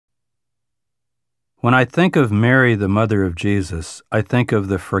When I think of Mary, the mother of Jesus, I think of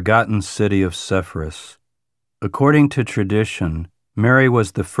the forgotten city of Sepphoris. According to tradition, Mary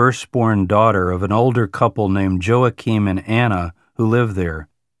was the firstborn daughter of an older couple named Joachim and Anna who lived there.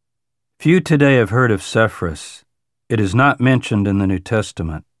 Few today have heard of Sepphoris. It is not mentioned in the New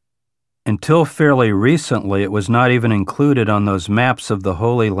Testament. Until fairly recently, it was not even included on those maps of the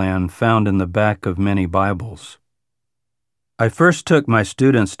Holy Land found in the back of many Bibles. I first took my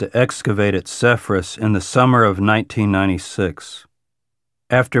students to excavate at Sepphoris in the summer of 1996.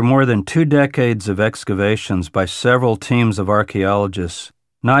 After more than 2 decades of excavations by several teams of archaeologists,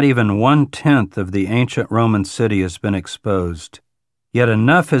 not even 1/10 of the ancient Roman city has been exposed. Yet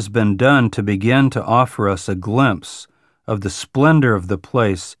enough has been done to begin to offer us a glimpse of the splendor of the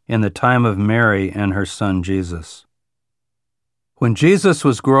place in the time of Mary and her son Jesus. When Jesus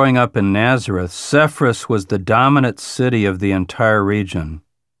was growing up in Nazareth, Sepphoris was the dominant city of the entire region.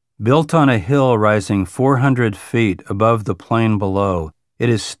 Built on a hill rising 400 feet above the plain below, it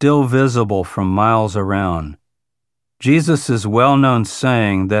is still visible from miles around. Jesus' well-known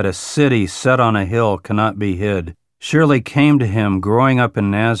saying that a city set on a hill cannot be hid surely came to him growing up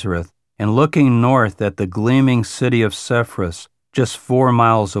in Nazareth and looking north at the gleaming city of Sepphoris just 4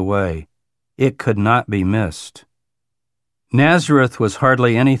 miles away. It could not be missed. Nazareth was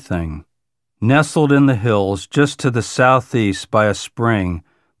hardly anything. Nestled in the hills just to the southeast by a spring,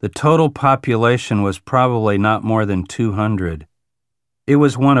 the total population was probably not more than 200. It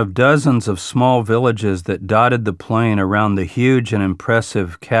was one of dozens of small villages that dotted the plain around the huge and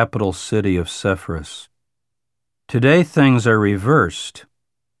impressive capital city of Sepphoris. Today things are reversed.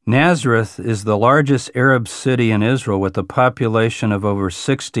 Nazareth is the largest Arab city in Israel with a population of over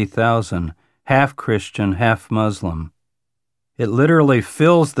 60,000, half Christian, half Muslim. It literally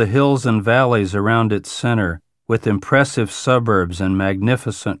fills the hills and valleys around its center with impressive suburbs and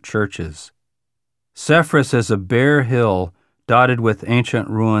magnificent churches. Sepphoris is a bare hill dotted with ancient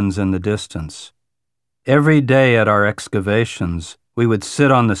ruins in the distance. Every day at our excavations, we would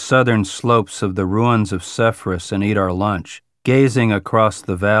sit on the southern slopes of the ruins of Sepphoris and eat our lunch, gazing across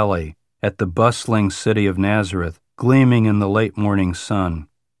the valley at the bustling city of Nazareth, gleaming in the late morning sun.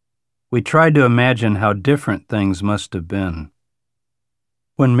 We tried to imagine how different things must have been.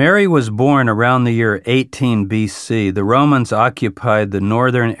 When Mary was born around the year 18 BC, the Romans occupied the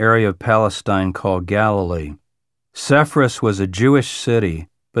northern area of Palestine called Galilee. Sepphoris was a Jewish city,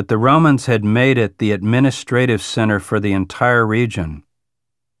 but the Romans had made it the administrative center for the entire region.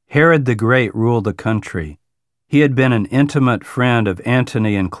 Herod the Great ruled the country. He had been an intimate friend of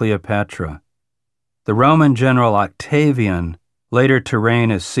Antony and Cleopatra. The Roman general Octavian, later to reign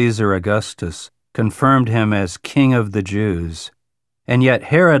as Caesar Augustus, confirmed him as King of the Jews. And yet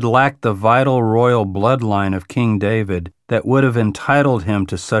Herod lacked the vital royal bloodline of King David that would have entitled him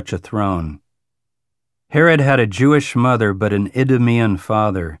to such a throne. Herod had a Jewish mother but an Idumean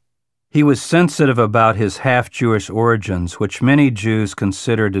father. He was sensitive about his half-Jewish origins, which many Jews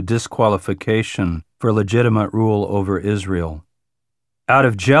considered a disqualification for legitimate rule over Israel. Out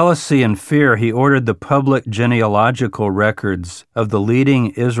of jealousy and fear, he ordered the public genealogical records of the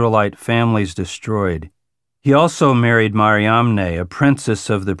leading Israelite families destroyed. He also married Mariamne, a princess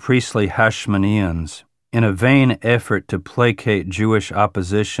of the priestly Hashmoneans, in a vain effort to placate Jewish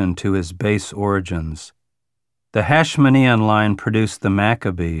opposition to his base origins. The Hashmonean line produced the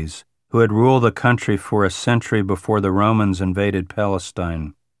Maccabees, who had ruled the country for a century before the Romans invaded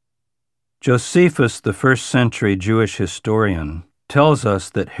Palestine. Josephus, the first-century Jewish historian, tells us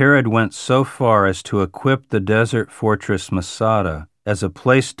that Herod went so far as to equip the desert fortress Masada as a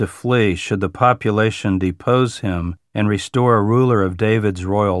place to flee should the population depose him and restore a ruler of David's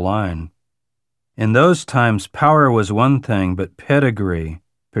royal line. In those times, power was one thing, but pedigree,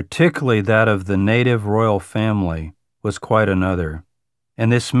 particularly that of the native royal family, was quite another.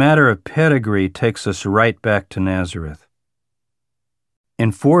 And this matter of pedigree takes us right back to Nazareth.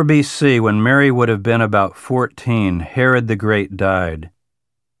 In 4 BC, when Mary would have been about 14, Herod the Great died.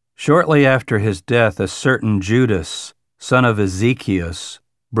 Shortly after his death, a certain Judas, son of Ezekias,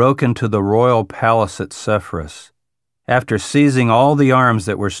 broke into the royal palace at Sepphoris. After seizing all the arms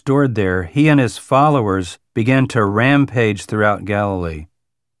that were stored there, he and his followers began to rampage throughout Galilee.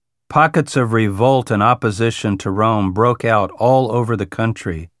 Pockets of revolt and opposition to Rome broke out all over the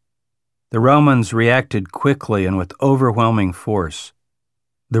country. The Romans reacted quickly and with overwhelming force.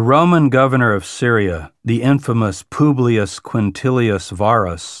 The Roman governor of Syria, the infamous Publius Quintilius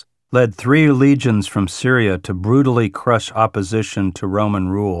Varus, led 3 legions from Syria to brutally crush opposition to Roman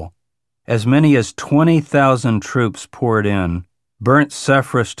rule. As many as 20,000 troops poured in, burnt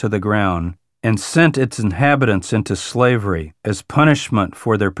Sepphoris to the ground, and sent its inhabitants into slavery as punishment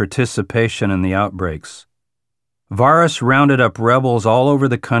for their participation in the outbreaks. Varus rounded up rebels all over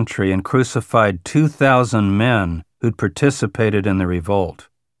the country and crucified 2,000 men who'd participated in the revolt.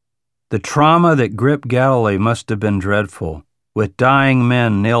 The trauma that gripped Galilee must have been dreadful, with dying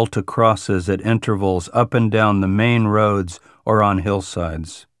men nailed to crosses at intervals up and down the main roads or on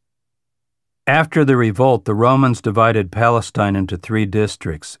hillsides. After the revolt, the Romans divided Palestine into 3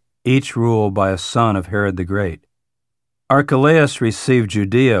 districts, each ruled by a son of Herod the Great. Archelaus received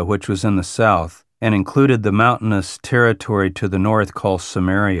Judea, which was in the south, and included the mountainous territory to the north called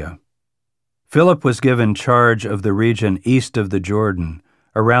Samaria. Philip was given charge of the region east of the Jordan,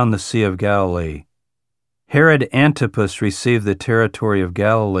 around the Sea of Galilee. Herod Antipas received the territory of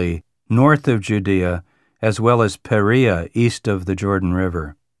Galilee, north of Judea, as well as Perea, east of the Jordan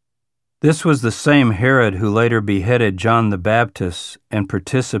River. This was the same Herod who later beheaded John the Baptist and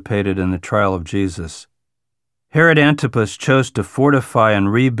participated in the trial of Jesus. Herod Antipas chose to fortify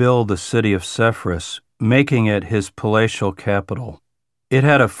and rebuild the city of Sepphoris, making it his palatial capital. It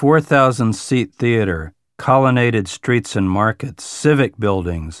had a 4,000-seat theater, colonnaded streets and markets, civic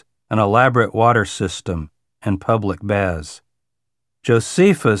buildings, an elaborate water system, and public baths.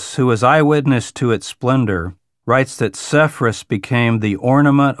 Josephus, who was eyewitness to its splendor, writes that Sepphoris became the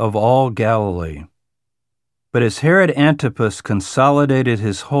ornament of all Galilee. But as Herod Antipas consolidated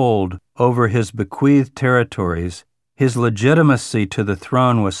his hold over his bequeathed territories, his legitimacy to the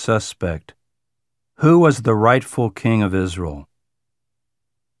throne was suspect. Who was the rightful king of Israel?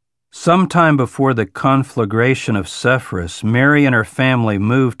 Sometime before the conflagration of Sepphoris, Mary and her family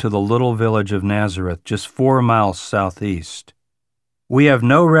moved to the little village of Nazareth, just 4 miles southeast. We have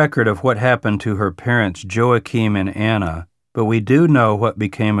no record of what happened to her parents, Joachim and Anna, but we do know what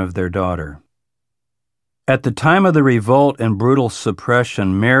became of their daughter. At the time of the revolt and brutal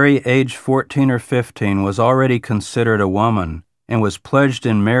suppression, Mary, aged 14 or 15, was already considered a woman and was pledged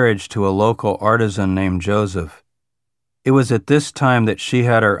in marriage to a local artisan named Joseph. It was at this time that she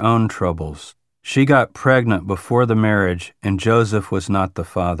had her own troubles. She got pregnant before the marriage, and Joseph was not the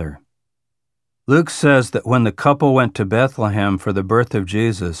father. Luke says that when the couple went to Bethlehem for the birth of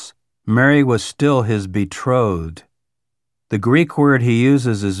Jesus, Mary was still his betrothed. The Greek word he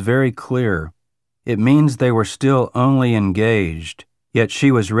uses is very clear. It means they were still only engaged, yet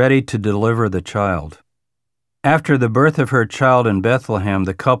she was ready to deliver the child. After the birth of her child in Bethlehem,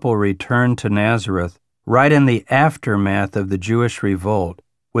 the couple returned to Nazareth right in the aftermath of the Jewish revolt,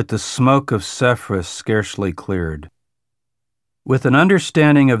 with the smoke of Sepphoris scarcely cleared. With an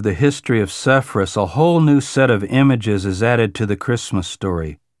understanding of the history of Sepphoris, a whole new set of images is added to the Christmas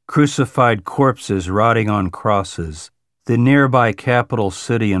story: crucified corpses rotting on crosses, the nearby capital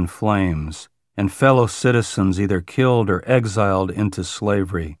city in flames, and fellow citizens either killed or exiled into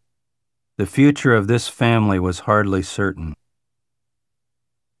slavery. The future of this family was hardly certain.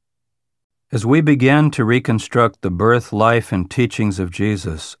 As we begin to reconstruct the birth, life, and teachings of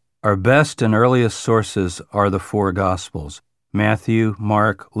Jesus, our best and earliest sources are the 4 Gospels: Matthew,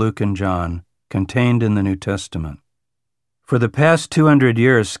 Mark, Luke, and John, contained in the New Testament. For the past 200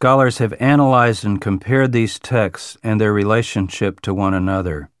 years, scholars have analyzed and compared these texts and their relationship to one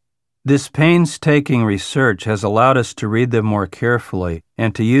another. This painstaking research has allowed us to read them more carefully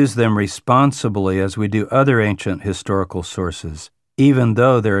and to use them responsibly as we do other ancient historical sources, even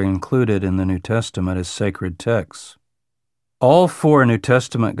though they're included in the New Testament as sacred texts. All 4 New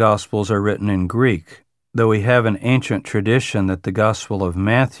Testament Gospels are written in Greek, though we have an ancient tradition that the Gospel of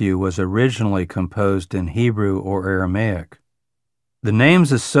Matthew was originally composed in Hebrew or Aramaic. The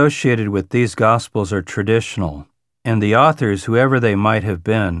names associated with these Gospels are traditional, and the authors, whoever they might have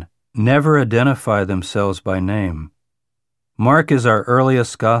been, never identify themselves by name. Mark is our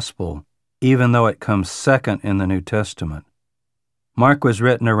earliest Gospel, even though it comes second in the New Testament. Mark was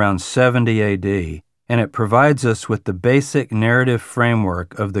written around 70 A.D., and it provides us with the basic narrative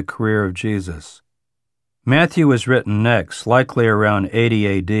framework of the career of Jesus. Matthew was written next, likely around 80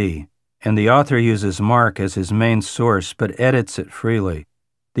 A.D., and the author uses Mark as his main source but edits it freely.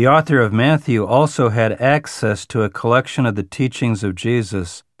 The author of Matthew also had access to a collection of the teachings of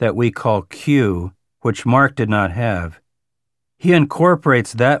Jesus that we call Q, which Mark did not have. He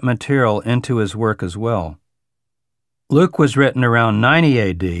incorporates that material into his work as well. Luke was written around 90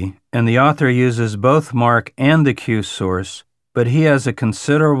 A.D., and the author uses both Mark and the Q source, but he has a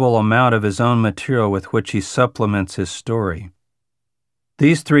considerable amount of his own material with which he supplements his story.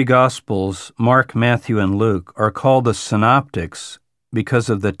 These 3 Gospels, Mark, Matthew, and Luke, are called the Synoptics because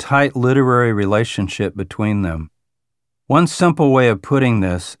of the tight literary relationship between them. One simple way of putting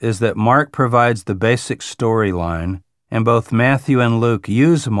this is that Mark provides the basic storyline, and both Matthew and Luke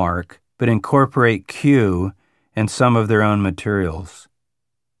use Mark, but incorporate Q and some of their own materials.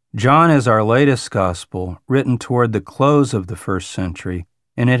 John is our latest gospel, written toward the close of the first century,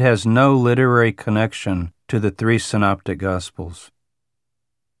 and it has no literary connection to the three synoptic gospels.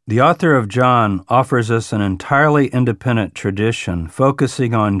 The author of John offers us an entirely independent tradition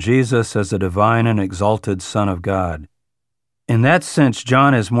focusing on Jesus as a divine and exalted Son of God. In that sense,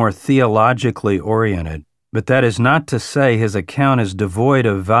 John is more theologically oriented, but that is not to say his account is devoid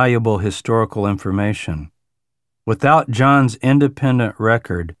of valuable historical information. Without John's independent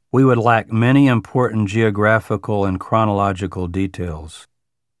record, we would lack many important geographical and chronological details.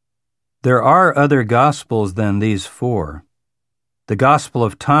 There are other Gospels than these four. The Gospel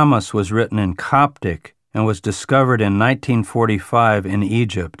of Thomas was written in Coptic and was discovered in 1945 in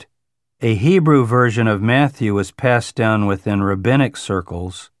Egypt. A Hebrew version of Matthew was passed down within rabbinic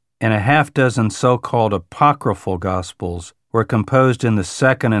circles, and a half-dozen so-called apocryphal Gospels were composed in the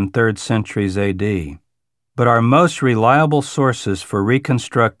 2nd and 3rd centuries A.D. But our most reliable sources for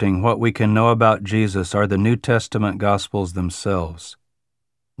reconstructing what we can know about Jesus are the New Testament Gospels themselves.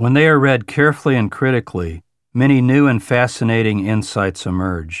 When they are read carefully and critically, many new and fascinating insights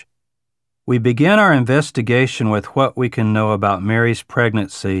emerge. We begin our investigation with what we can know about Mary's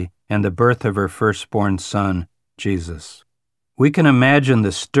pregnancy and the birth of her firstborn son, Jesus. We can imagine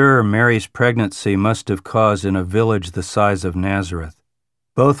the stir Mary's pregnancy must have caused in a village the size of Nazareth.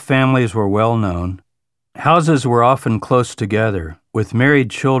 Both families were well known. Houses were often close together, with married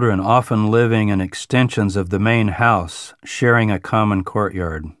children often living in extensions of the main house, sharing a common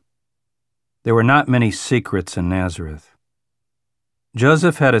courtyard. There were not many secrets in Nazareth.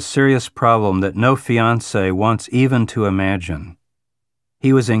 Joseph had a serious problem that no fiancé wants even to imagine.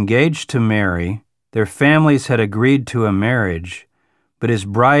 He was engaged to Mary. Their families had agreed to a marriage, but his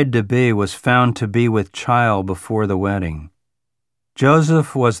bride-to-be was found to be with child before the wedding.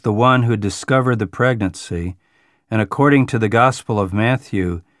 Joseph was the one who discovered the pregnancy, and according to the Gospel of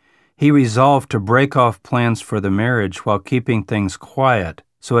Matthew, he resolved to break off plans for the marriage while keeping things quiet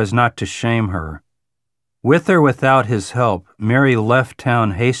so as not to shame her. With or without his help, Mary left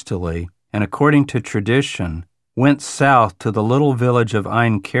town hastily and, according to tradition, went south to the little village of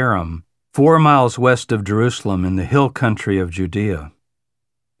Ein Kerem, 4 miles west of Jerusalem in the hill country of Judea.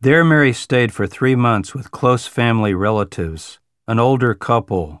 There Mary stayed for 3 months with close family relatives, an older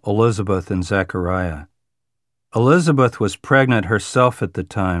couple, Elizabeth and Zechariah. Elizabeth was pregnant herself at the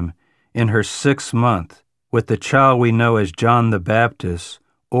time, in her 6th month, with the child we know as John the Baptist,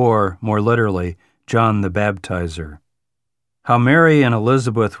 or, more literally, John the Baptizer. How Mary and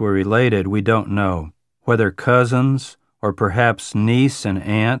Elizabeth were related we don't know, whether cousins or perhaps niece and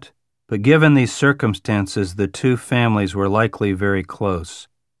aunt, but given these circumstances, the two families were likely very close.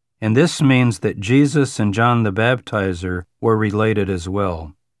 And this means that Jesus and John the Baptizer were related as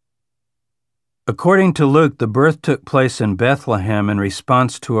well. According to Luke, the birth took place in Bethlehem in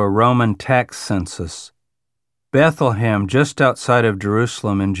response to a Roman tax census. Bethlehem, just outside of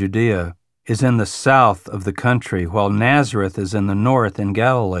Jerusalem in Judea, is in the south of the country, while Nazareth is in the north in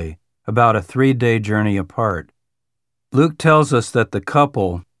Galilee, about a 3-day journey apart. Luke tells us that the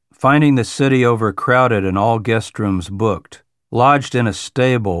couple, finding the city overcrowded and all guest rooms booked, lodged in a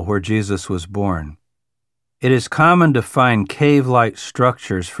stable where Jesus was born. It is common to find cave-like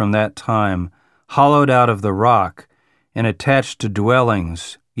structures from that time hollowed out of the rock and attached to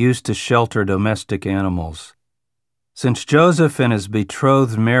dwellings used to shelter domestic animals. Since Joseph and his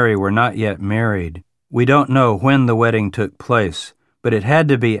betrothed Mary were not yet married, we don't know when the wedding took place, but it had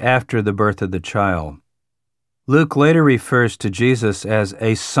to be after the birth of the child. Luke later refers to Jesus as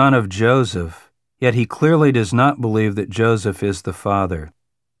a son of Joseph, yet he clearly does not believe that Joseph is the father.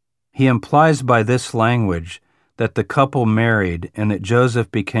 He implies by this language that the couple married and that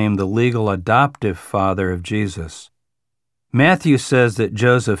Joseph became the legal adoptive father of Jesus. Matthew says that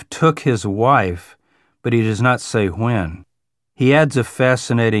Joseph took his wife, but he does not say when. He adds a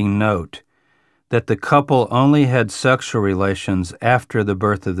fascinating note, that the couple only had sexual relations after the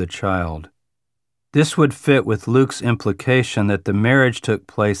birth of the child. This would fit with Luke's implication that the marriage took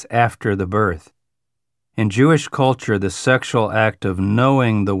place after the birth. In Jewish culture, the sexual act of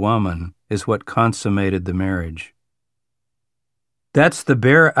knowing the woman is what consummated the marriage. That's the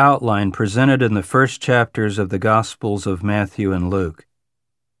bare outline presented in the first chapters of the Gospels of Matthew and Luke.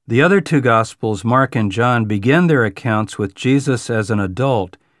 The other two Gospels, Mark and John, begin their accounts with Jesus as an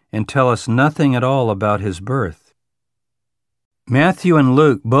adult and tell us nothing at all about his birth. Matthew and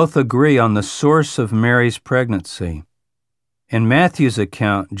Luke both agree on the source of Mary's pregnancy. In Matthew's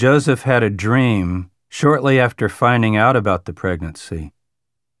account, Joseph had a dream shortly after finding out about the pregnancy.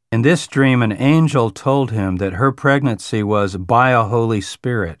 In this dream, an angel told him that her pregnancy was by a Holy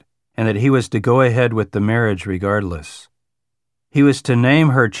Spirit, and that he was to go ahead with the marriage regardless. He was to name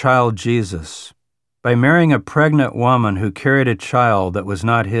her child Jesus. By marrying a pregnant woman who carried a child that was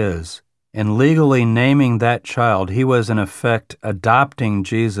not his, and legally naming that child, he was in effect adopting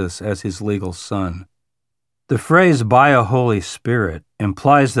Jesus as his legal son. The phrase "by a Holy Spirit"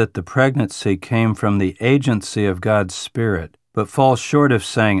 implies that the pregnancy came from the agency of God's Spirit, but falls short of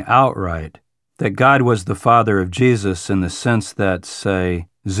saying outright that God was the father of Jesus in the sense that, say,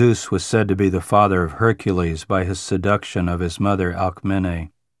 Zeus was said to be the father of Hercules by his seduction of his mother Alcmene.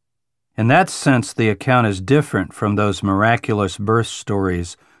 In that sense, the account is different from those miraculous birth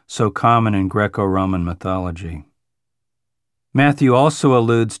stories so common in Greco-Roman mythology. Matthew also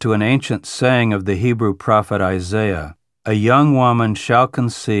alludes to an ancient saying of the Hebrew prophet Isaiah, "A young woman shall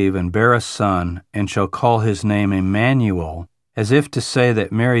conceive and bear a son, and shall call his name Emmanuel," as if to say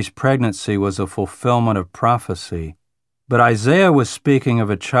that Mary's pregnancy was a fulfillment of prophecy. But Isaiah was speaking of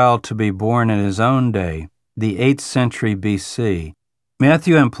a child to be born in his own day, the 8th century BC.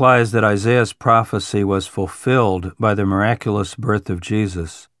 Matthew implies that Isaiah's prophecy was fulfilled by the miraculous birth of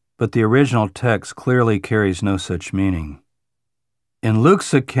Jesus, but the original text clearly carries no such meaning. In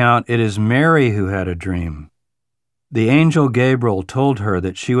Luke's account, it is Mary who had a dream. The angel Gabriel told her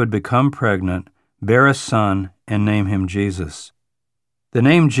that she would become pregnant, bear a son, and name him Jesus. The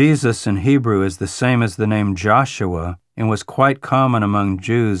name Jesus in Hebrew is the same as the name Joshua and was quite common among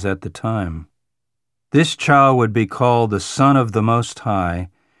Jews at the time. This child would be called the Son of the Most High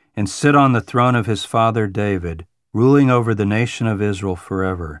and sit on the throne of his father David, ruling over the nation of Israel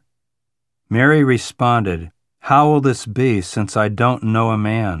forever. Mary responded, "How will this be, since I don't know a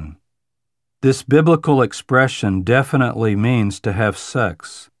man?" This biblical expression definitely means to have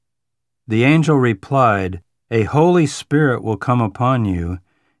sex. The angel replied, "A Holy Spirit will come upon you,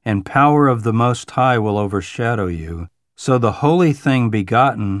 and power of the Most High will overshadow you, so the holy thing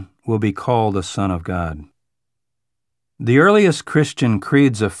begotten will be called a Son of God." The earliest Christian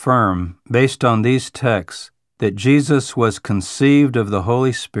creeds affirm, based on these texts, that Jesus was conceived of the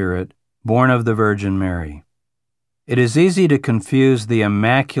Holy Spirit, born of the Virgin Mary. It is easy to confuse the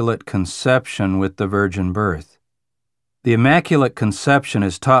Immaculate Conception with the virgin birth. The Immaculate Conception,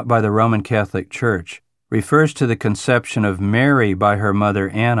 as taught by the Roman Catholic Church, refers to the conception of Mary by her mother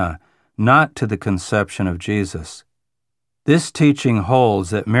Anna, not to the conception of Jesus. This teaching holds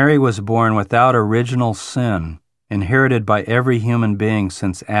that Mary was born without original sin, inherited by every human being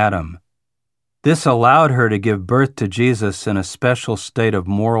since Adam. This allowed her to give birth to Jesus in a special state of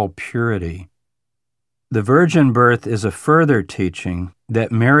moral purity. The virgin birth is a further teaching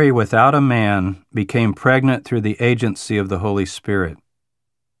that Mary without a man became pregnant through the agency of the Holy Spirit.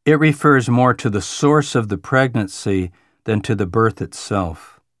 It refers more to the source of the pregnancy than to the birth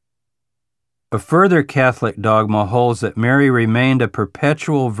itself. A further Catholic dogma holds that Mary remained a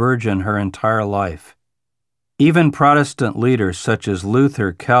perpetual virgin her entire life. Even Protestant leaders such as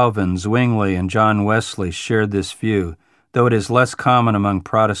Luther, Calvin, Zwingli, and John Wesley shared this view, though it is less common among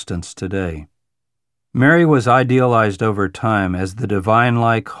Protestants today. Mary was idealized over time as the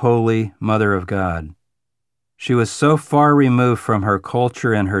divine-like, holy Mother of God. She was so far removed from her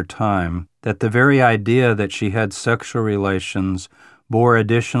culture and her time that the very idea that she had sexual relations, bore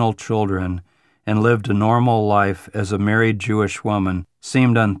additional children, and lived a normal life as a married Jewish woman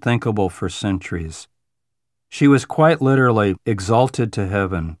seemed unthinkable for centuries. She was quite literally exalted to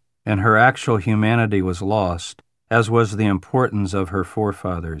heaven, and her actual humanity was lost, as was the importance of her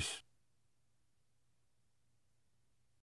forefathers.